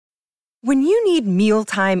When you need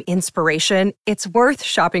mealtime inspiration, it's worth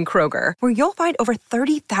shopping Kroger, where you'll find over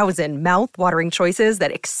 30,000 mouth-watering choices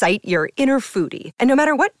that excite your inner foodie. And no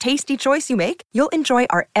matter what tasty choice you make, you'll enjoy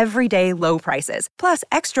our everyday low prices, plus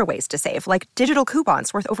extra ways to save, like digital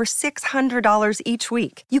coupons worth over $600 each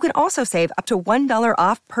week. You can also save up to $1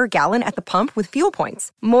 off per gallon at the pump with fuel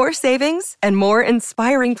points. More savings and more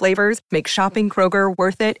inspiring flavors make shopping Kroger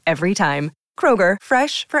worth it every time. Kroger,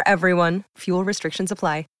 fresh for everyone. Fuel restrictions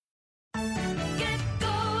apply.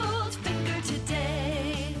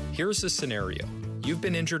 Here's the scenario. You've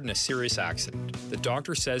been injured in a serious accident. The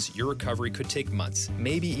doctor says your recovery could take months,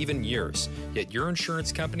 maybe even years, yet your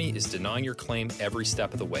insurance company is denying your claim every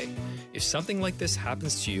step of the way. If something like this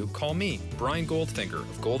happens to you, call me, Brian Goldfinger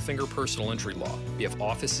of Goldfinger Personal Injury Law. We have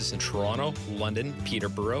offices in Toronto, London,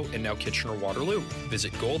 Peterborough, and now Kitchener-Waterloo.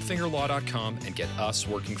 Visit goldfingerlaw.com and get us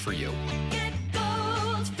working for you. Get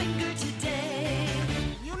Goldfinger today.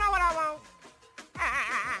 You know what I want?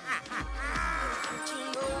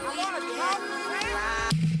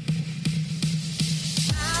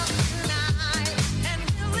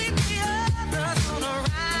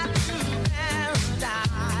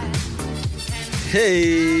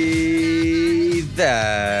 Hey,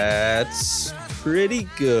 that's pretty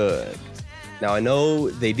good. Now, I know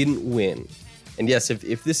they didn't win. And yes,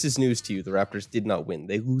 if this is news to you, the Raptors did not win.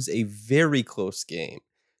 They lose a very close game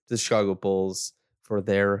to the Chicago Bulls for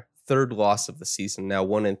their third loss of the season, now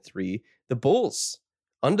 1-3. The Bulls,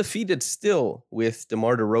 undefeated still with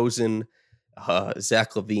DeMar DeRozan,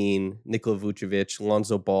 Zach LaVine, Nikola Vucevic,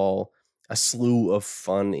 Lonzo Ball, a slew of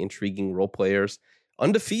fun, intriguing role players.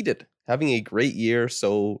 Undefeated, having a great year.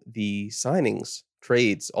 So the signings,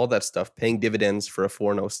 trades, all that stuff, paying dividends for a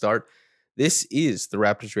 4-0 start. This is the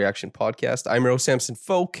Raptors Reaction Podcast. I'm Rose Samson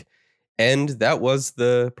Folk, and that was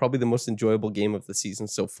probably the most enjoyable game of the season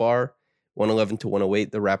so far.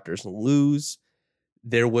 111-108, the Raptors lose.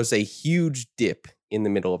 There was a huge dip in the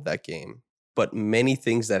middle of that game, but many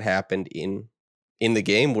things that happened in the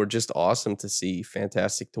game were just awesome to see,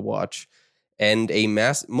 fantastic to watch, and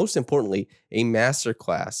most importantly, a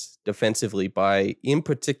masterclass defensively by, in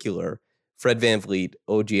particular, Fred VanVleet,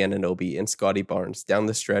 OG Anunoby, and Scotty Barnes down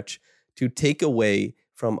the stretch to take away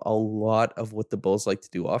from a lot of what the Bulls like to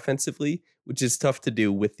do offensively, which is tough to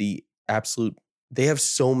do with the absolute. They have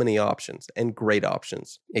so many options and great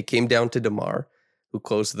options. It came down to DeMar, who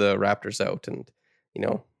closed the Raptors out, and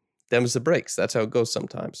them's the breaks. That's how it goes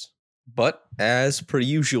sometimes. But as per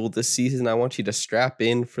usual this season, I want you to strap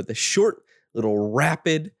in for the short little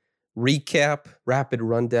rapid recap, rapid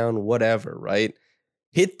rundown, whatever, right?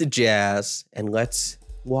 Hit the jazz and let's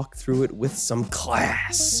walk through it with some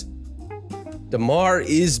class. DeMar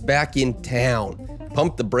is back in town.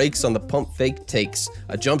 Pump the brakes on the pump fake takes.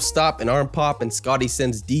 A jump stop, an arm pop, and Scotty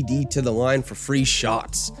sends DD to the line for free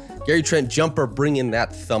shots. Gary Trent jumper bringing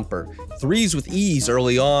that thumper. Threes with ease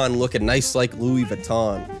early on, looking nice like Louis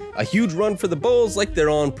Vuitton. A huge run for the Bulls like they're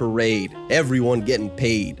on parade. Everyone getting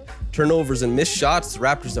paid. Turnovers and missed shots, the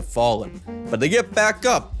Raptors have fallen. But they get back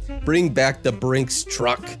up. Bring back the Brinks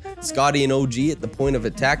truck. Scotty and OG at the point of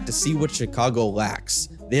attack to see what Chicago lacks.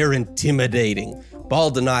 They're intimidating. Ball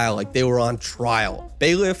denial like they were on trial.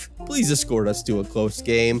 Bailiff, please escort us to a close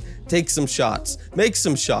game. Take some shots. Make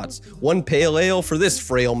some shots. One pale ale for this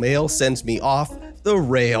frail male sends me off the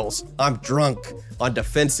rails. I'm drunk on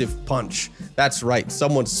defensive punch. That's right,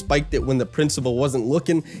 someone spiked it when the principal wasn't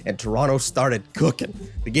looking and Toronto started cooking.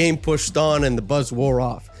 The game pushed on and the buzz wore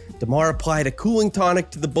off. DeMar applied a cooling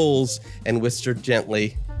tonic to the Bulls and whispered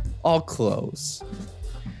gently, "I'll close."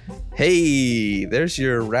 Hey, there's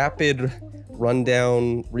your rapid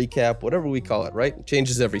rundown, recap, whatever we call it, right? It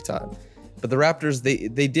changes every time. But the Raptors,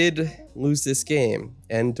 they did lose this game,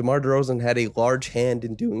 and DeMar DeRozan had a large hand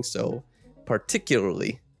in doing so,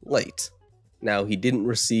 particularly late. Now, he didn't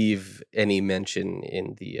receive any mention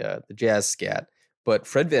in the Jazz scat, but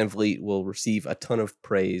Fred VanVleet will receive a ton of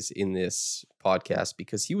praise in this podcast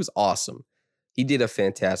because he was awesome. He did a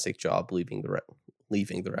fantastic job leading the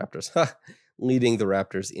Raptors, leading the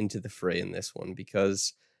Raptors into the fray in this one,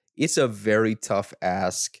 because it's a very tough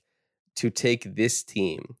ask to take this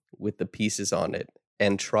team with the pieces on it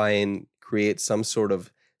and try and create some sort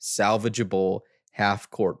of salvageable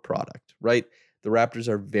half-court product, right? The Raptors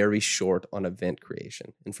are very short on event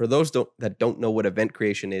creation. And for those that don't know what event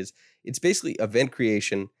creation is, it's basically event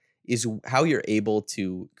creation is how you're able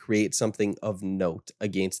to create something of note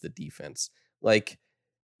against the defense. Like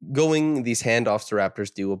going these handoffs the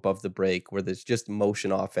Raptors do above the break where there's just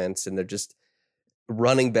motion offense and they're just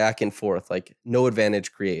running back and forth, like no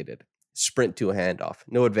advantage created, sprint to a handoff,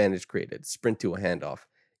 no advantage created, sprint to a handoff.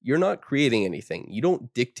 you're not creating anything. You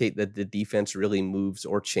don't dictate that the defense really moves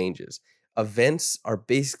or changes. Events are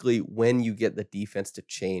basically when you get the defense to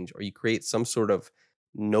change or you create some sort of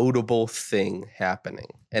notable thing happening.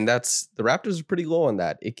 And that's the Raptors are pretty low on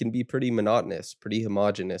that. It can be pretty monotonous, pretty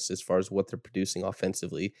homogenous as far as what they're producing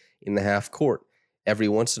offensively in the half court. Every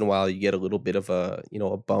once in a while you get a little bit of a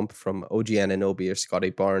bump from OG Anunoby or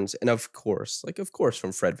Scotty Barnes, and of course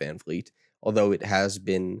from Fred VanVleet, although it has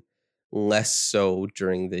been less so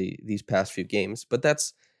during these past few games, but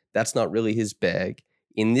that's not really his bag.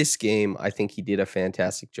 In this game, I think he did a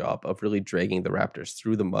fantastic job of really dragging the Raptors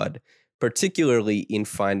through the mud, particularly in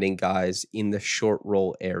finding guys in the short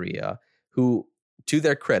roll area who, to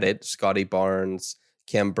their credit, Scotty Barnes,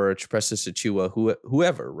 Cam Birch, Precious Achua,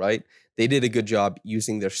 whoever, right? They did a good job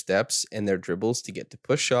using their steps and their dribbles to get to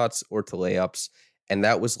push shots or to layups, and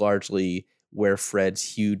that was largely where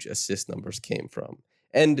Fred's huge assist numbers came from.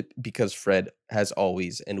 And because Fred has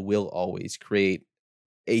always and will always create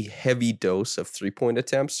a heavy dose of three-point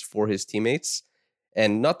attempts for his teammates,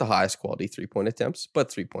 and not the highest quality three-point attempts,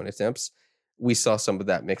 but three-point attempts, we saw some of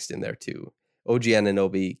that mixed in there too. OG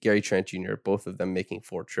Anunoby, Gary Trent Jr., both of them making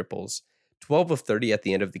 4 triples. 12 of 30 at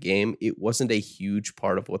the end of the game. It wasn't a huge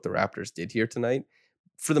part of what the Raptors did here tonight.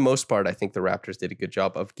 For the most part, I think the Raptors did a good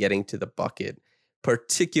job of getting to the bucket,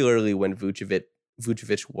 particularly when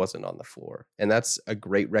Vucevic wasn't on the floor. And that's a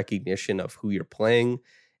great recognition of who you're playing.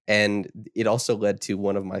 And it also led to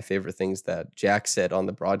one of my favorite things that Jack said on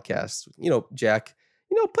the broadcast. Jack,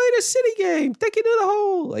 play the city game, take it to the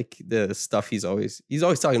hole. Like the stuff he's always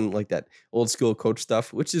talking like that old school coach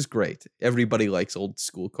stuff, which is great. Everybody likes old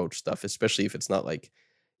school coach stuff, especially if it's not like,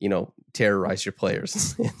 terrorize your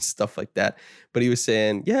players and stuff like that. But he was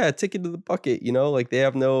saying, yeah, take it to the bucket, like they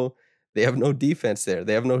have no defense there.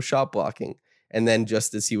 They have no shot blocking. And then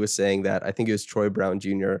just as he was saying that, I think it was Troy Brown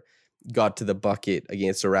Jr. got to the bucket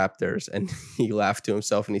against the Raptors and he laughed to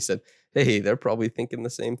himself and he said, hey, they're probably thinking the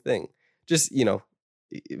same thing. Just,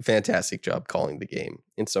 fantastic job calling the game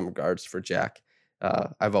in some regards for Jack.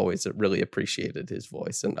 I've always really appreciated his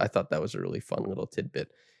voice, and I thought that was a really fun little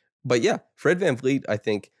tidbit. But yeah, Fred VanVleet, I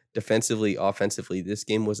think defensively, offensively, this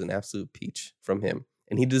game was an absolute peach from him,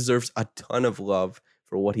 and he deserves a ton of love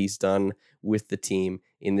for what he's done with the team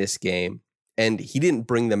in this game. And he didn't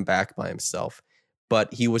bring them back by himself,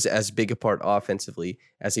 but he was as big a part offensively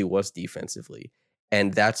as he was defensively,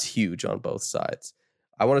 and that's huge on both sides.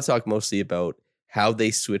 I want to talk mostly about how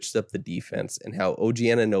they switched up the defense and how OG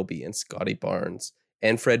Anunoby and Scotty Barnes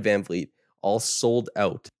and Fred VanVleet all sold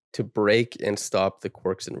out to break and stop the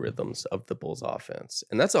quirks and rhythms of the Bulls offense.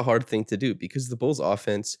 And that's a hard thing to do because the Bulls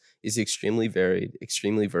offense is extremely varied,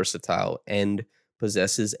 extremely versatile, and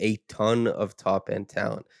possesses a ton of top-end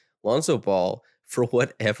talent. Lonzo Ball, for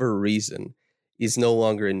whatever reason, is no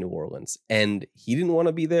longer in New Orleans. And he didn't want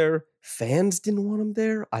to be there. Fans didn't want him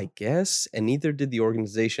there, I guess, and neither did the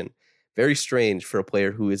organization. Very strange for a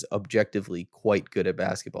player who is objectively quite good at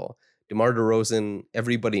basketball. DeMar DeRozan,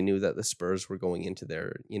 everybody knew that the Spurs were going into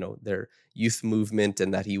their youth movement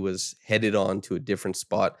and that he was headed on to a different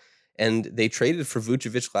spot. And they traded for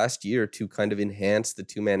Vucevic last year to kind of enhance the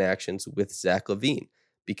two-man actions with Zach LaVine.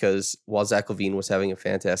 Because while Zach LaVine was having a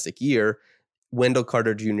fantastic year, Wendell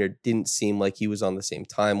Carter Jr. didn't seem like he was on the same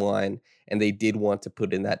timeline. And they did want to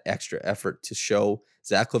put in that extra effort to show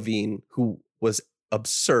Zach LaVine, who was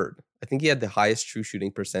absurd. I think he had the highest true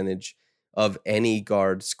shooting percentage of any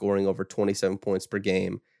guard scoring over 27 points per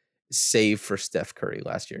game, save for Steph Curry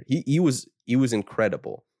last year. He was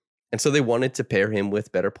incredible. And so they wanted to pair him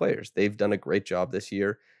with better players. They've done a great job this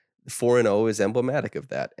year. 4-0 is emblematic of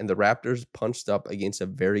that. And the Raptors punched up against a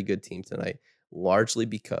very good team tonight, largely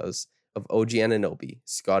because of OG Anunoby,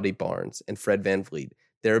 Scotty Barnes, and Fred VanVleet.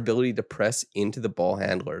 Their ability to press into the ball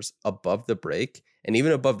handlers above the break and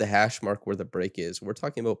even above the hash mark where the break is. We're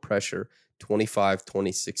talking about pressure 25,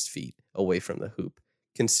 26 feet away from the hoop.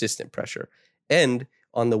 Consistent pressure. And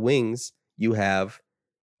on the wings, you have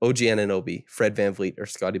OG Anunoby, Fred VanVleet, or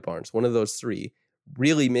Scotty Barnes. One of those three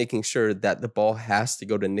really making sure that the ball has to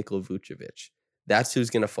go to Nikola Vucevic. That's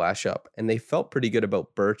who's going to flash up. And they felt pretty good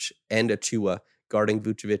about Birch and Achua guarding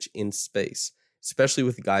Vucevic in space, especially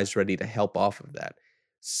with guys ready to help off of that.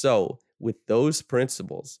 So with those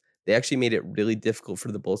principles, they actually made it really difficult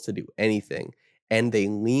for the Bulls to do anything. And they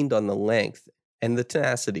leaned on the length and the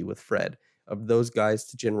tenacity with Fred of those guys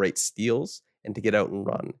to generate steals and to get out and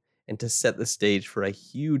run and to set the stage for a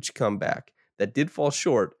huge comeback that did fall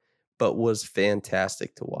short, but was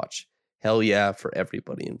fantastic to watch. Hell yeah for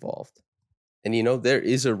everybody involved. And there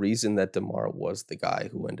is a reason that DeMar was the guy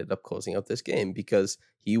who ended up closing out this game, because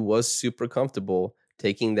he was super comfortable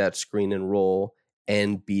taking that screen and roll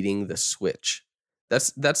and beating the switch.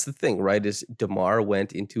 That's the thing, right? Is DeMar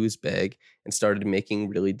went into his bag and started making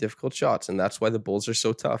really difficult shots. And that's why the Bulls are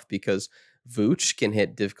so tough, because Vooch can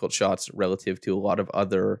hit difficult shots relative to a lot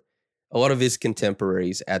of his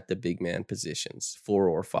contemporaries at the big man positions, 4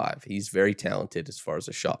 or 5. He's very talented as far as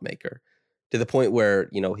a shot maker, to the point where,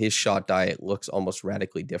 his shot diet looks almost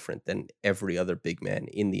radically different than every other big man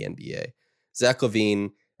in the NBA. Zach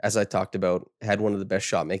LaVine, as I talked about, had one of the best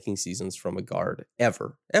shot making seasons from a guard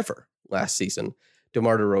ever last season.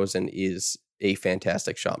 DeMar DeRozan is a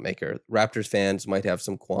fantastic shot maker. Raptors fans might have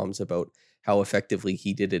some qualms about how effectively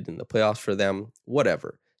he did it in the playoffs for them.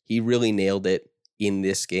 Whatever. He really nailed it in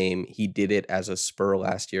this game. He did it as a Spur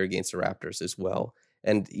last year against the Raptors as well.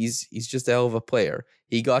 And he's just a hell of a player.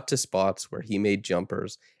 He got to spots where he made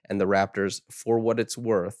jumpers, and the Raptors, for what it's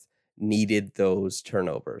worth, needed those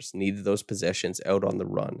turnovers, needed those possessions out on the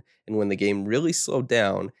run. And when the game really slowed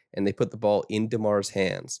down and they put the ball in DeMar's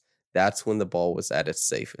hands, that's when the ball was at its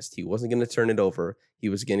safest. He wasn't going to turn it over. He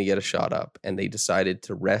was going to get a shot up, and they decided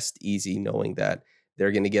to rest easy, knowing that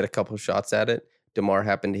they're going to get a couple of shots at it. DeMar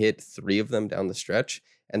happened to hit 3 of them down the stretch,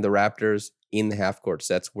 and the Raptors in the half-court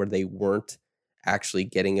sets where they weren't actually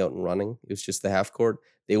getting out and running, it was just the half-court,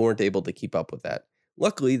 they weren't able to keep up with that.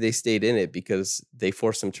 Luckily, they stayed in it because they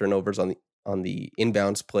forced some turnovers on the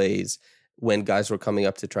inbounds plays when guys were coming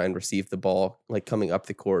up to try and receive the ball, like coming up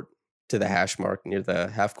the court to the hash mark near the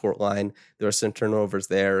half-court line. There were some turnovers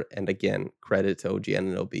there, and again, credit to OG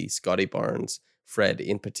Anunoby, Scotty Barnes, Fred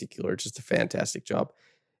in particular, just a fantastic job.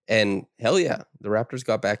 And hell yeah, the Raptors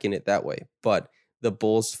got back in it that way. But the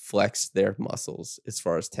Bulls flexed their muscles as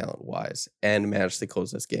far as talent-wise and managed to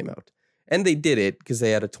close this game out. And they did it because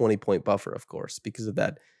they had a 20-point buffer, of course, because of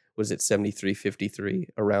that, was it 73-53,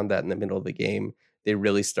 around that in the middle of the game. They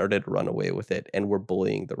really started to run away with it and were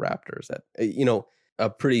bullying the Raptors at, a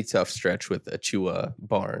pretty tough stretch with Achua,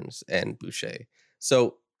 Barnes, and Boucher.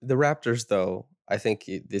 So the Raptors, though, I think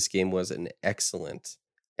this game was an excellent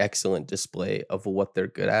display of what they're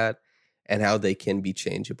good at and how they can be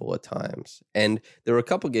changeable at times. And there were a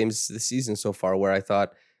couple games this season so far where I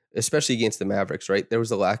thought, especially against the Mavericks, right, there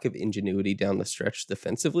was a lack of ingenuity down the stretch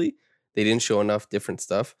defensively. They didn't show enough different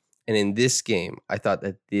stuff. And in this game, I thought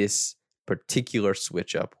that this particular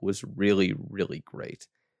switch up was really, really great.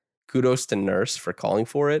 Kudos to Nurse for calling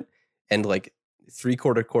for it, and like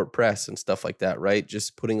 3/4 court press and stuff like that, right?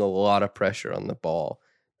 Just putting a lot of pressure on the ball.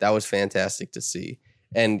 That was fantastic to see.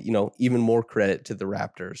 And, even more credit to the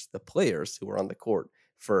Raptors, the players who were on the court,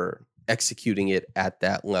 for executing it at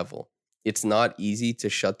that level. It's not easy to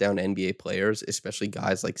shut down NBA players, especially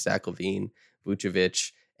guys like Zach LaVine,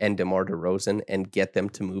 Vucevic, and DeMar DeRozan, and get them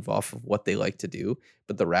to move off of what they like to do.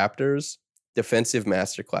 But the Raptors, defensive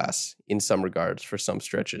masterclass in some regards for some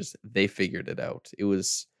stretches. They figured it out. It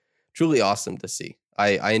was truly awesome to see.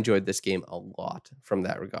 I enjoyed this game a lot from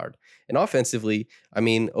that regard. And offensively,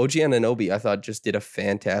 OG Anunoby, I thought, just did a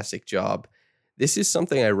fantastic job. This is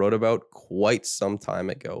something I wrote about quite some time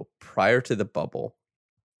ago, prior to the bubble.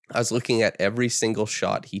 I was looking at every single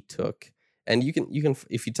shot he took. And you can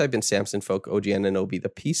if you type in Samson Folk, OG Anunoby, the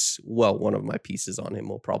piece, one of my pieces on him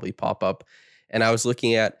will probably pop up. And I was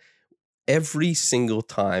looking at every single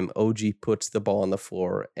time OG puts the ball on the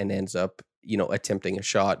floor and ends up, attempting a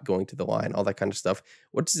shot, going to the line, all that kind of stuff.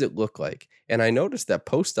 What does it look like? And I noticed that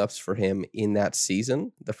post-ups for him in that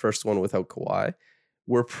season, the first one without Kawhi,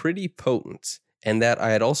 were pretty potent. And that I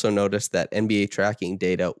had also noticed that NBA tracking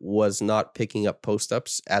data was not picking up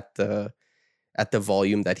post-ups at the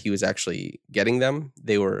volume that he was actually getting them.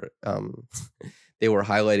 They were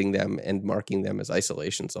highlighting them and marking them as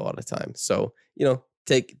isolations a lot of times. So,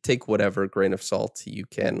 take whatever grain of salt you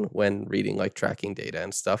can when reading like tracking data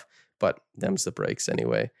and stuff, but them's the breaks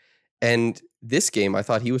anyway. And this game, I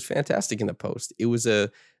thought he was fantastic in the post. It was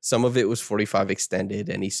some of it was 45 extended,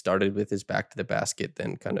 and he started with his back to the basket,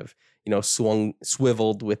 then kind of,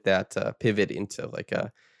 swiveled with that pivot into like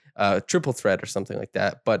a triple threat or something like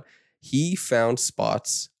that. But he found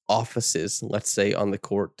spots, offices, let's say, on the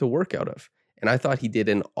court to work out of. And I thought he did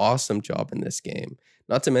an awesome job in this game.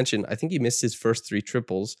 Not to mention, I think he missed his first 3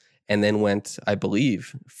 triples and then went, I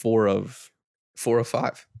believe, 4 of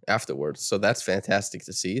 5 afterwards. So that's fantastic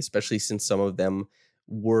to see, especially since some of them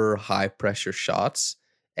were high pressure shots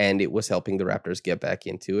and it was helping the Raptors get back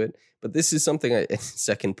into it. But this is something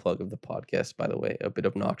second plug of the podcast, by the way, a bit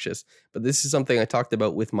obnoxious, but this is something I talked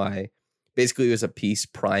about with basically it was a piece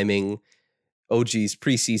priming OG's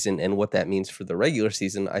preseason and what that means for the regular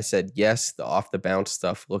season. I said, yes, the off the bounce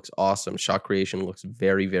stuff looks awesome. Shot creation looks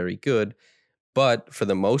very, very good. But for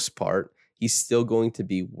the most part, he's still going to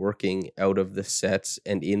be working out of the sets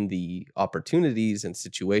and in the opportunities and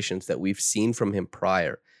situations that we've seen from him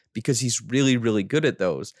prior, because he's really, really good at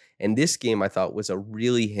those. And this game I thought was a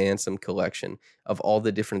really handsome collection of all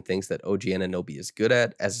the different things that OG Anunoby is good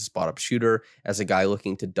at as a spot-up shooter, as a guy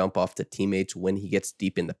looking to dump off to teammates when he gets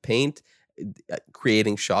deep in the paint,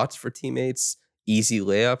 creating shots for teammates, easy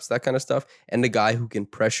layups, that kind of stuff, and a guy who can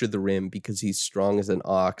pressure the rim because he's strong as an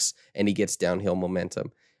ox and he gets downhill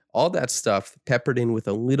momentum. All that stuff peppered in with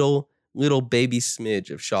a little baby smidge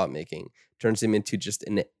of shot making turns him into just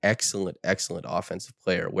an excellent offensive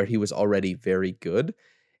player where he was already very good.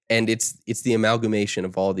 And it's the amalgamation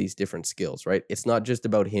of all these different skills, right? It's not just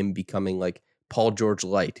about him becoming like Paul George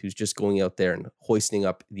Light, who's just going out there and hoisting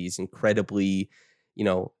up these incredibly,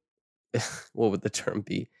 what would the term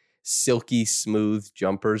be? Silky smooth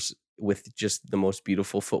jumpers with just the most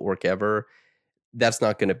beautiful footwork ever. That's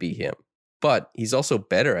not going to be him. But he's also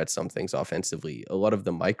better at some things offensively, a lot of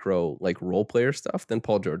the micro like role player stuff than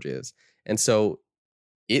Paul George is. And so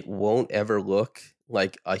it won't ever look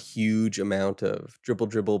like a huge amount of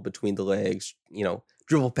dribble between the legs,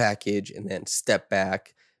 dribble package and then step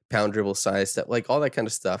back, pound dribble size step, like all that kind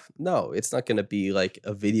of stuff. No, it's not going to be like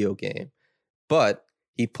a video game. But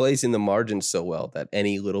he plays in the margins so well that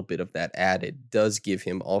any little bit of that added does give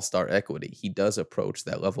him all-star equity. He does approach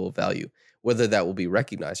that level of value. Whether that will be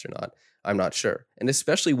recognized or not, I'm not sure. And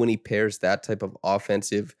especially when he pairs that type of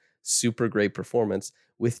offensive, super great performance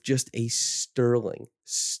with just a sterling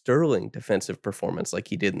defensive performance like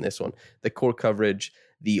he did in this one. The core coverage,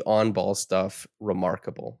 the on-ball stuff,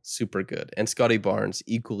 remarkable, super good. And Scotty Barnes,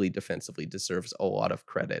 equally defensively, deserves a lot of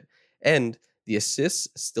credit. And the assists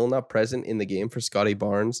still not present in the game for Scotty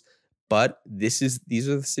Barnes, but these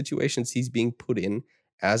are the situations he's being put in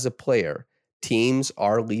as a player. Teams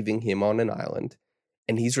are leaving him on an island,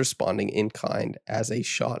 and he's responding in kind as a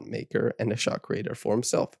shot maker and a shot creator for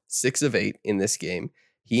himself. 6 of 8 in this game.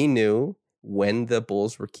 He knew when the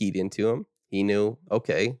Bulls were keyed into him. He knew,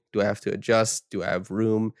 okay, do I have to adjust? Do I have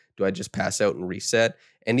room? Do I just pass out and reset?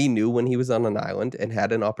 And he knew when he was on an island and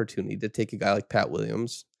had an opportunity to take a guy like Pat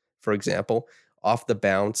Williams, for example, off the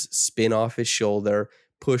bounce, spin off his shoulder,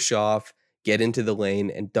 push off, get into the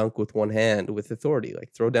lane, and dunk with one hand with authority,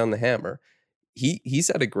 like throw down the hammer. He's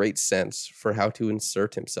had a great sense for how to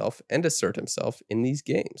insert himself and assert himself in these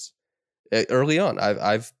games. Early on,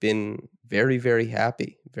 I've been very, very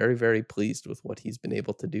happy, very, very pleased with what he's been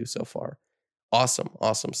able to do so far.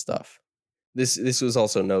 Awesome stuff. This was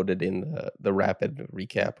also noted in the rapid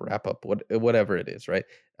recap, wrap up, whatever it is, right?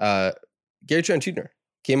 Gary Trent Jr.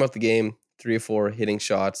 came out the game 3 of 4 hitting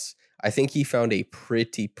shots. I think he found a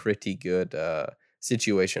pretty good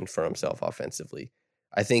situation for himself offensively.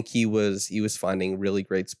 I think he was finding really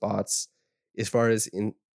great spots as far as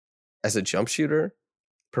as a jump shooter,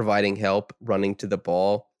 providing help, running to the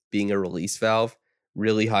ball, being a release valve,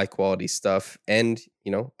 really high quality stuff, and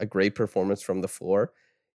a great performance from the floor.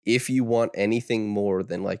 If you want anything more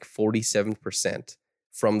than like 47%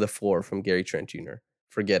 from the floor from Gary Trent Jr.,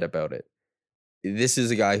 forget about it. This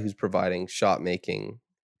is a guy who's providing shot making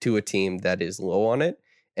to a team that is low on it.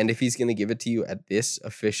 And if he's going to give it to you at this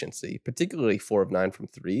efficiency, particularly 4 of 9 from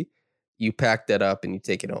 3, you pack that up and you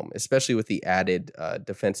take it home, especially with the added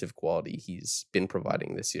defensive quality he's been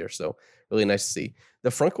providing this year. So really nice to see.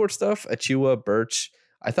 The frontcourt stuff, Achua, Birch,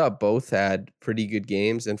 I thought both had pretty good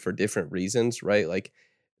games and for different reasons, right? Like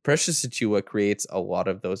Precious Achua creates a lot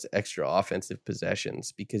of those extra offensive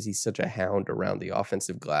possessions because he's such a hound around the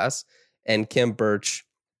offensive glass. And Khem Birch,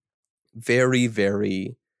 very,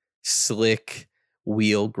 very slick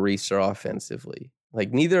wheel greaser offensively.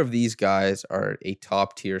 Like neither of these guys are a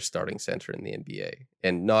top tier starting center in the NBA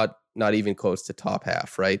and not even close to top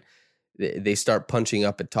half, right? They start punching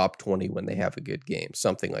up at top 20 when they have a good game,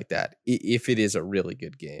 something like that, if it is a really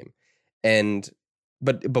good game.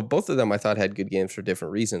 But both of them I thought had good games for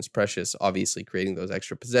different reasons. Precious obviously creating those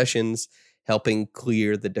extra possessions, helping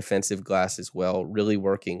clear the defensive glass as well, really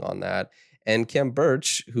working on that. And Khem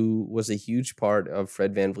Birch, who was a huge part of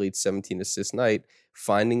Fred VanVleet's 17 assist night,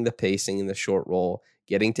 finding the pacing in the short roll,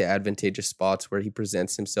 getting to advantageous spots where he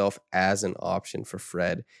presents himself as an option for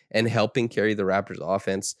Fred, and helping carry the Raptors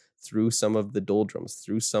offense through some of the doldrums,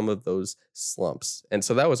 through some of those slumps. And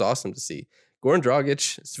so that was awesome to see. Goran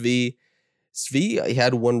Dragic, Svi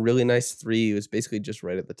had one really nice 3. It was basically just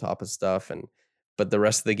right at the top of stuff. But the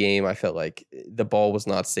rest of the game, I felt like the ball was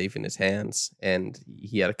not safe in his hands, and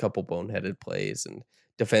he had a couple boneheaded plays and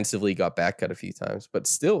defensively got back cut a few times, but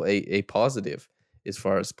still a positive as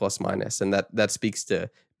far as plus minus. And that speaks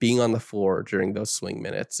to being on the floor during those swing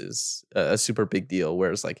minutes is a super big deal.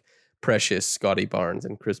 Whereas like Precious, Scotty Barnes,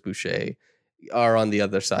 and Chris Boucher are on the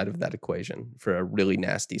other side of that equation for a really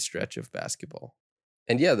nasty stretch of basketball.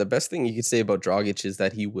 And yeah, the best thing you could say about Dragic is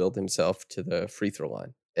that he willed himself to the free throw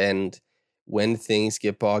line. And when things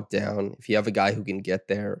get bogged down, if you have a guy who can get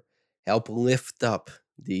there, help lift up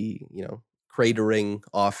the, cratering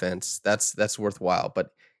offense, that's worthwhile.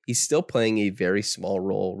 But he's still playing a very small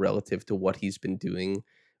role relative to what he's been doing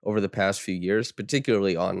over the past few years,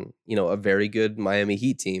 particularly on, a very good Miami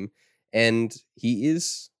Heat team. And he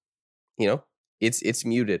is, it's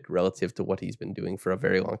muted relative to what he's been doing for a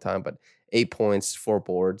very long time. But 8 points, 4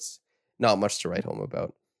 boards, not much to write home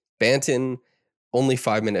about. Banton, only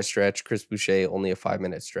 5-minute stretch. Chris Boucher, only a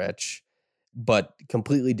 5-minute stretch, but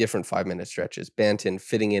completely different 5-minute stretches. Banton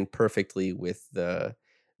fitting in perfectly with the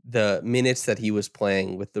minutes that he was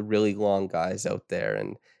playing with the really long guys out there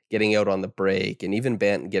and getting out on the break, and even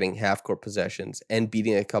Banton getting half-court possessions and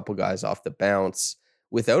beating a couple guys off the bounce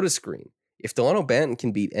without a screen. If Delano Banton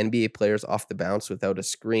can beat NBA players off the bounce without a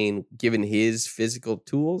screen, given his physical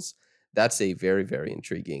tools, that's a very, very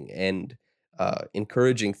intriguing and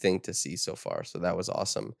encouraging thing to see so far. So that was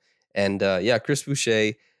awesome. And Chris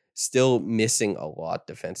Boucher still missing a lot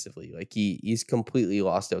defensively. Like he's completely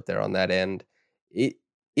lost out there on that end.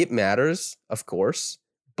 It matters, of course,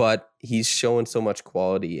 but he's showing so much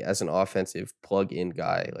quality as an offensive plug-in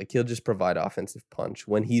guy. Like he'll just provide offensive punch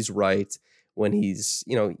when he's right, when he's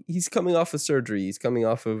coming off of surgery, he's coming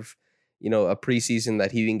off of, a preseason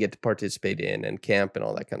that he didn't get to participate in and camp and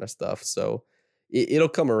all that kind of stuff. So it'll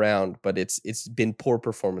come around, but it's been poor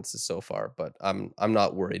performances so far, but I'm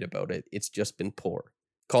not worried about it. It's just been poor.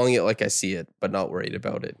 Calling it like I see it, but not worried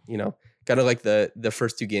about it, kind of like the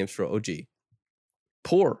first 2 games for OG.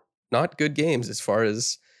 Poor, not good games as far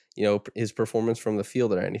as, his performance from the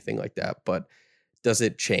field or anything like that. But does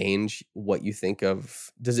it change what you think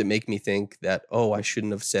of? Does it make me think that, I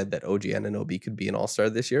shouldn't have said that OG Anunoby could be an all-star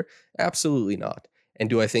this year? Absolutely not. And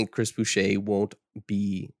do I think Chris Boucher won't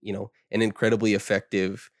be, an incredibly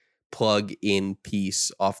effective plug-in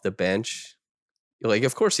piece off the bench? Like,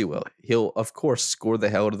 of course he will. He'll, of course, score the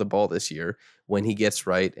hell out of the ball this year when he gets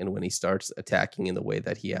right and when he starts attacking in the way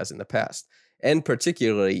that he has in the past. And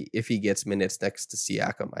particularly if he gets minutes next to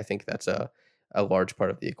Siakam, I think that's a large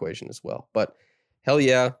part of the equation as well. But hell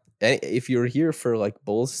yeah, if you're here for like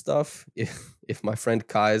Bulls stuff, if my friend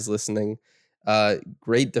Kai is listening,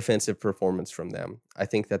 great defensive performance from them. I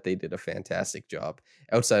think that they did a fantastic job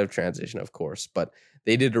outside of transition, of course, but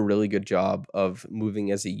they did a really good job of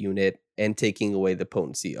moving as a unit and taking away the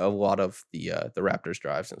potency of a lot of the Raptors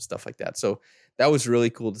drives and stuff like that. So that was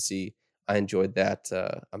really cool to see. I enjoyed that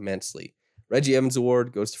immensely. Reggie Evans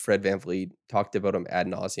Award goes to Fred VanVleet. Talked about him ad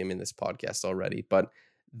nauseum in this podcast already, but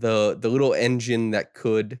the little engine that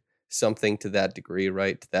could something to that degree,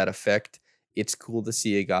 right, to that effect, it's cool to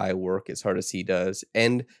see a guy work as hard as he does.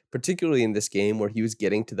 And particularly in this game where he was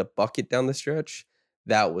getting to the bucket down the stretch,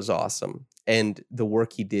 that was awesome. And the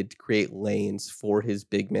work he did to create lanes for his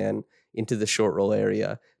big man into the short roll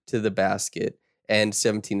area, to the basket, and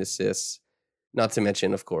 17 assists. Not to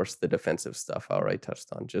mention, of course, the defensive stuff I already touched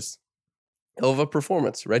on. Just hell of a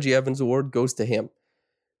performance. Reggie Evans Award goes to him.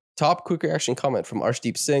 Top quick reaction comment from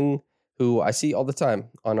Arshdeep Singh, who I see all the time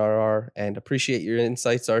on RR, and appreciate your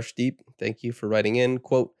insights, Arshdeep. Thank you for writing in.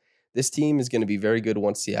 Quote, this team is going to be very good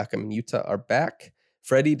once Siakam and Utah are back.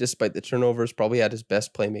 Freddie, despite the turnovers, probably had his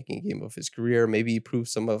best playmaking game of his career. Maybe he proved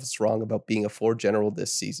some of us wrong about being a floor general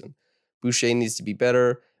this season. Boucher needs to be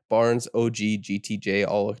better. Barnes, OG, GTJ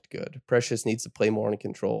all looked good. Precious needs to play more in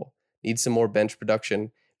control. Needs some more bench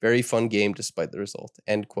production. Very fun game despite the result.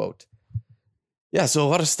 End quote. Yeah, so a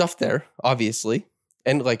lot of stuff there, obviously.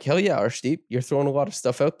 And like, hell yeah, Arshdeep, you're throwing a lot of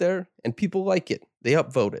stuff out there and people like it. They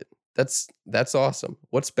upvote it. That's awesome.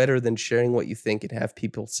 What's better than sharing what you think and have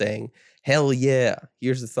people saying, hell yeah,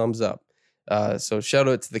 here's a thumbs up. So shout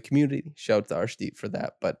out to the community. Shout out to Arshdeep for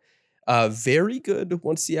that. But very good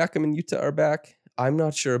once Siakam and Utah are back. I'm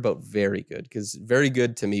not sure about very good, because very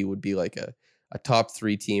good to me would be like a top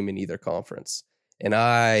 3 team in either conference. And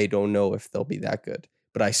I don't know if they'll be that good.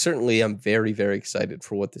 But I certainly am very, very excited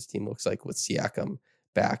for what this team looks like with Siakam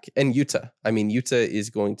back. And Utah. I mean, Utah is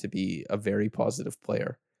going to be a very positive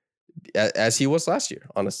player, as he was last year,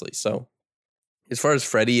 honestly. So as far as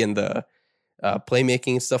Freddie and the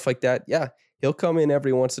playmaking and stuff like that, yeah, he'll come in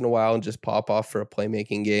every once in a while and just pop off for a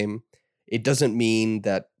playmaking game. It doesn't mean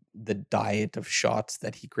that the diet of shots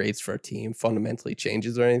that he creates for a team fundamentally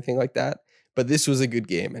changes or anything like that. But this was a good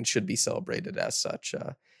game and should be celebrated as such.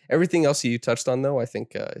 Everything else you touched on, though, I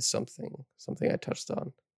think is something I touched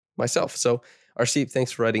on myself. So, Arshdeep,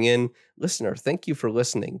 thanks for writing in. Listener, thank you for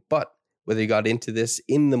listening. But whether you got into this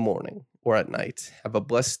in the morning or at night, have a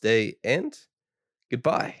blessed day and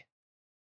goodbye.